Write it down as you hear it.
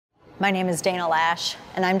My name is Dana Loesch,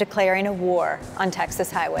 and I'm declaring a war on Texas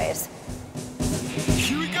highways.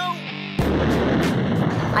 Here we go.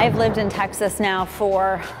 I've lived in Texas now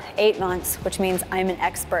for 8 months, which means I'm an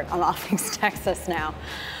expert on all things Texas now.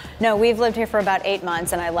 No, we've lived here for about 8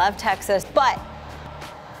 months, and I love Texas, but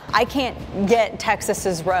I can't get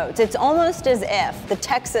Texas's roads. It's almost as if the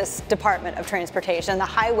Texas Department of Transportation, the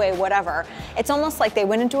highway, whatever, it's almost like they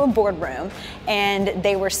went into a boardroom and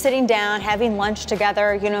they were sitting down having lunch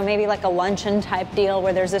together, you know, maybe like a luncheon type deal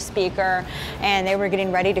where there's a speaker, and they were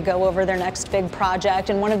getting ready to go over their next big project,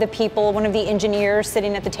 and one of the engineers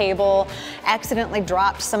sitting at the table accidentally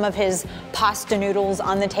dropped some of his pasta noodles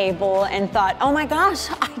on the table and thought, oh my gosh,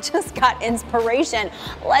 I just got inspiration.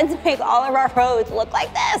 Let's make all of our roads look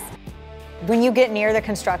like this. When you get near the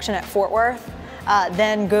construction at Fort Worth,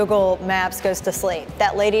 then Google Maps goes to sleep.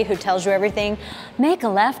 That lady who tells you everything, make a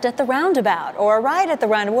left at the roundabout or a right at the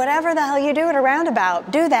roundabout, whatever the hell you do at a roundabout,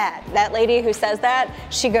 do that. That lady who says that,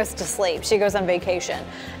 she goes to sleep. She goes on vacation,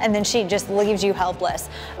 and then she just leaves you helpless.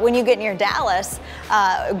 When you get near Dallas,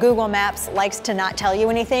 Google Maps likes to not tell you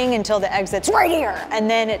anything until the exit's right here, and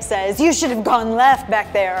then it says, you should have gone left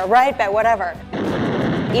back there or right back, whatever.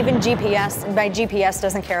 Even GPS, my GPS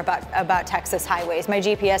doesn't care about Texas highways. My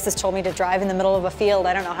GPS has told me to drive in the middle of a field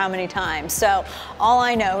I don't know how many times. So all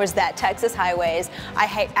I know is that Texas highways,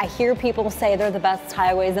 I hear people say they're the best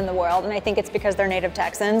highways in the world, and I think it's because they're native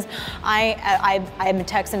Texans. I'm a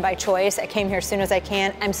Texan by choice. I came here as soon as I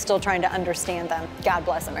can. I'm still trying to understand them. God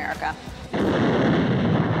bless America.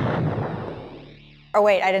 Or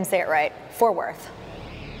wait, I didn't say it right. Fort Worth.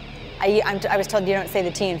 I was told you don't say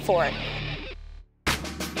the T in Fort.